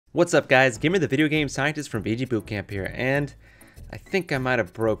What's up guys, Gamer the video game scientist from VG Bootcamp here, and I think I might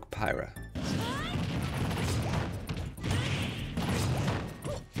have broke Pyra.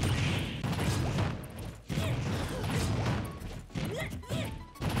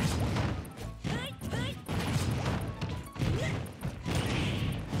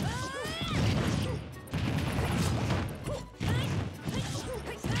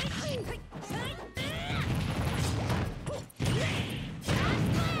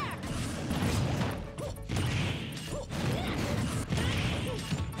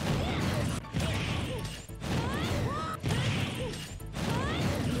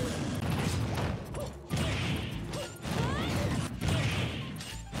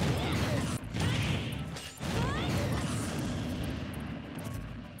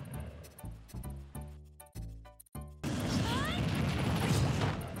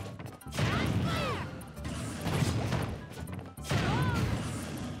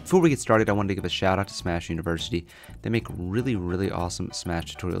 Before we get started, I wanted to give a shout out to Smash University. They make really awesome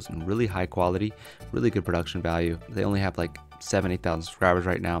Smash tutorials in really high quality, really good production value. They only have like 8,000 subscribers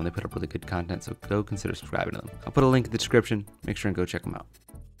right now, and they put up really good content, so go consider subscribing to them. I'll put a link in the description, make sure and go check them out.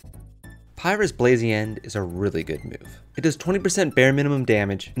 Pyra's Blazing End is a really good move. It does 20% bare minimum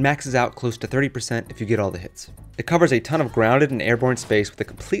damage and maxes out close to 30% if you get all the hits. It covers a ton of grounded and airborne space with a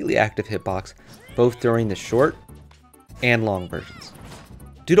completely active hitbox, both during the short and long versions.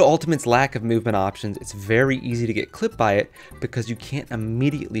 Due to Ultimate's lack of movement options, it's very easy to get clipped by it because you can't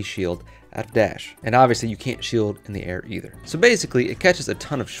immediately shield at a dash. And obviously you can't shield in the air either. So basically it catches a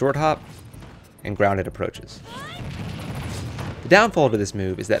ton of short hop and grounded approaches. The downfall to this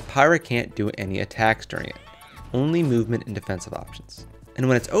move is that Pyra can't do any attacks during it, only movement and defensive options. And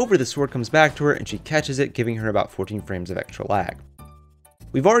when it's over, the sword comes back to her and she catches it, giving her about 14 frames of extra lag.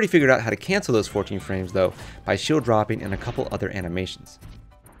 We've already figured out how to cancel those 14 frames though by shield dropping and a couple other animations.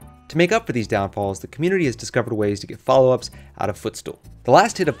 To make up for these downfalls, the community has discovered ways to get follow-ups out of footstool. The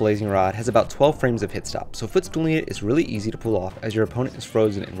last hit of Blazing Rod has about 12 frames of hit stop, so footstooling it is really easy to pull off as your opponent is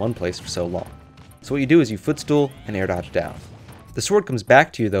frozen in one place for so long. So what you do is you footstool and air dodge down. The sword comes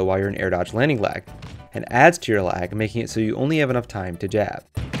back to you though while you're in air dodge landing lag, and adds to your lag, making it so you only have enough time to jab.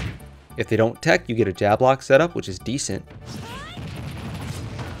 If they don't tech, you get a jab lock setup, which is decent,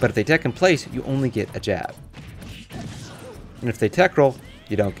 but if they tech in place, you only get a jab. And if they tech roll,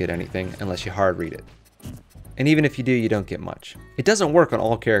 you don't get anything unless you hard read it. And even if you do, you don't get much. It doesn't work on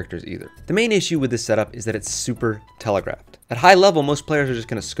all characters either. The main issue with this setup is that it's super telegraphed. At high level, most players are just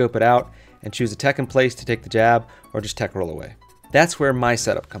going to scope it out and choose a tech in place to take the jab or just tech roll away. That's where my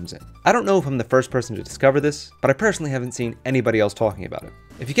setup comes in. I don't know if I'm the first person to discover this, but I personally haven't seen anybody else talking about it.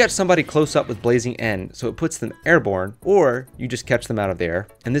 If you catch somebody close up with Blazing End so it puts them airborne, or you just catch them out of the air,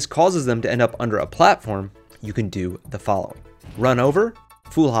 and this causes them to end up under a platform, you can do the following. Run over,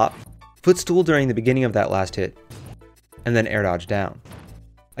 full hop, footstool during the beginning of that last hit, and then air dodge down.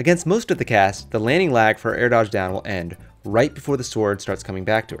 Against most of the cast, the landing lag for air dodge down will end right before the sword starts coming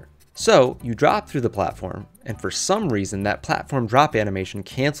back to her. So you drop through the platform, and for some reason that platform drop animation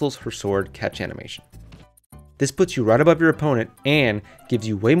cancels her sword catch animation. This puts you right above your opponent and gives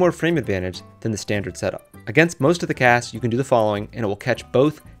you way more frame advantage than the standard setup. Against most of the cast, you can do the following and it will catch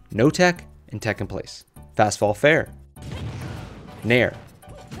both no tech and tech in place. Fast fall fair, nair,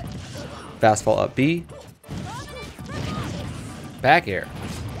 fast fall up B, back air,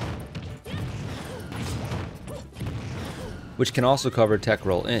 which can also cover tech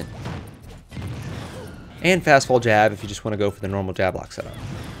roll in, and fast fall jab if you just want to go for the normal jab lock setup.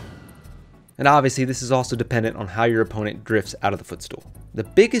 And obviously this is also dependent on how your opponent drifts out of the footstool. The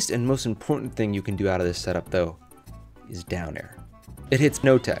biggest and most important thing you can do out of this setup though is down air. It hits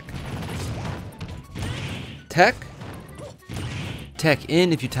no tech. Tech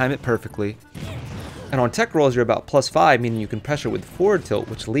in if you time it perfectly, and on tech rolls you're about +5, meaning you can pressure with forward tilt,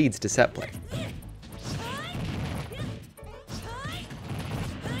 which leads to set play.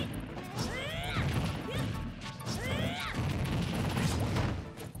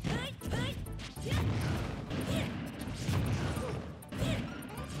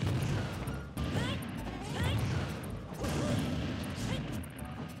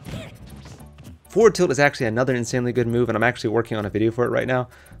 Forward tilt is actually another insanely good move, and I'm actually working on a video for it right now,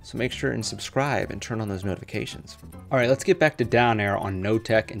 so make sure and subscribe and turn on those notifications. Alright, let's get back to down air on no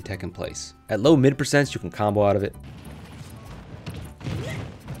tech and tech in place. At low mid percents, you can combo out of it.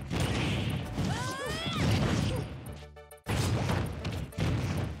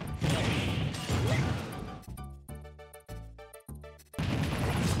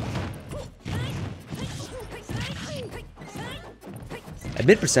 At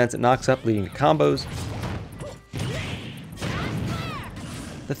mid percents, it knocks up, leading to combos.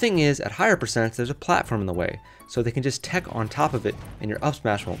 The thing is, at higher percents, there's a platform in the way, so they can just tech on top of it and your up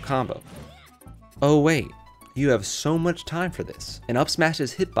smash won't combo. Oh wait, you have so much time for this. And up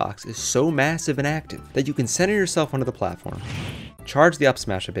smash's hitbox is so massive and active that you can center yourself onto the platform, charge the up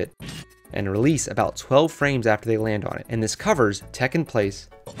smash a bit, and release about 12 frames after they land on it. And this covers tech in place,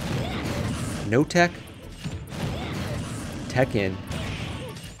 no tech, tech in,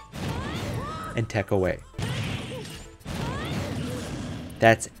 and tech away.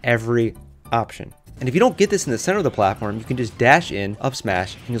 That's every option. And if you don't get this in the center of the platform, you can just dash in, up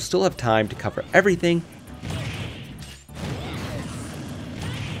smash, and you'll still have time to cover everything.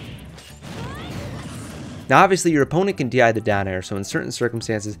 Now obviously your opponent can DI the down air, so in certain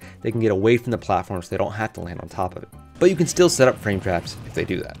circumstances they can get away from the platform so they don't have to land on top of it. But you can still set up frame traps if they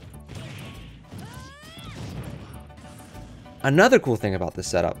do that. Another cool thing about this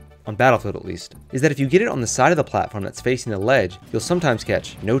setup, on Battlefield at least, is that if you get it on the side of the platform that's facing the ledge, you'll sometimes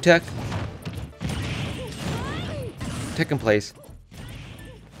catch no tech, tech in place,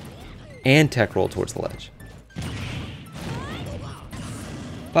 and tech roll towards the ledge.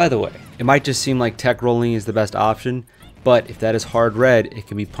 By the way, it might just seem like tech rolling is the best option, but if that is hard red, it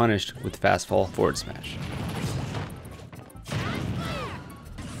can be punished with fast fall forward smash.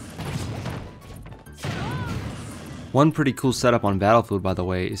 One pretty cool setup on Battlefield, by the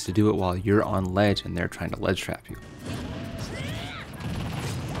way, is to do it while you're on ledge and they're trying to ledge trap you.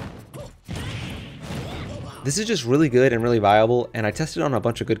 This is just really good and really viable, and I tested on a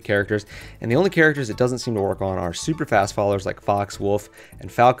bunch of good characters, and the only characters it doesn't seem to work on are super fast fallers like Fox, Wolf,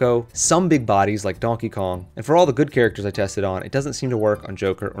 and Falco, some big bodies like Donkey Kong, and for all the good characters I tested on, it doesn't seem to work on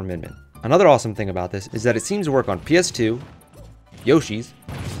Joker or Min Min. Another awesome thing about this is that it seems to work on PS2, Yoshi's,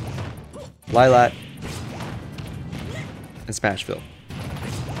 Lylat, and smashville,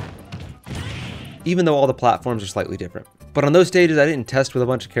 even though all the platforms are slightly different. But on those stages I didn't test with a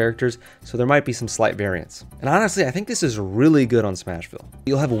bunch of characters, so there might be some slight variance. And honestly, I think this is really good on smashville.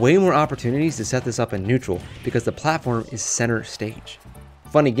 You'll have way more opportunities to set this up in neutral because the platform is center stage.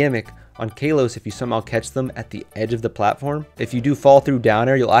 Funny gimmick, on Kalos, if you somehow catch them at the edge of the platform, if you do fall through down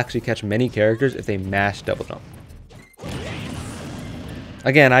air, you'll actually catch many characters if they mash double jump.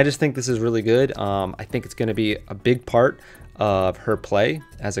 Again, I just think this is really good. I think it's going to be a big part of her play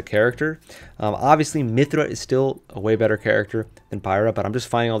as a character. Obviously, Mythra is still a way better character than Pyra, but I'm just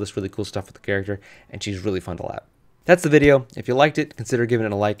finding all this really cool stuff with the character, and she's really fun to lap. That's the video. If you liked it, consider giving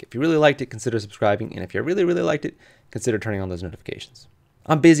it a like. If you really liked it, consider subscribing, and if you really, really liked it, consider turning on those notifications.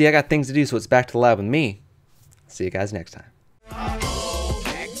 I'm busy. I got things to do, so it's back to the lab with me. See you guys next time. Back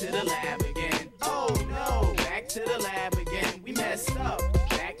to the lab again. Oh no, back to the lab again. We messed up.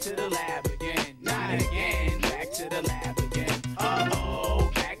 Back to the lab again. Not again. Back to the lab again.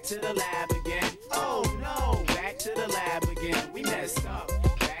 Uh-oh, back to the lab again. Oh no, back to the lab again. We messed up.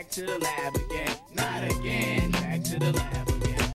 Back to the lab again. Not again. Back to the lab.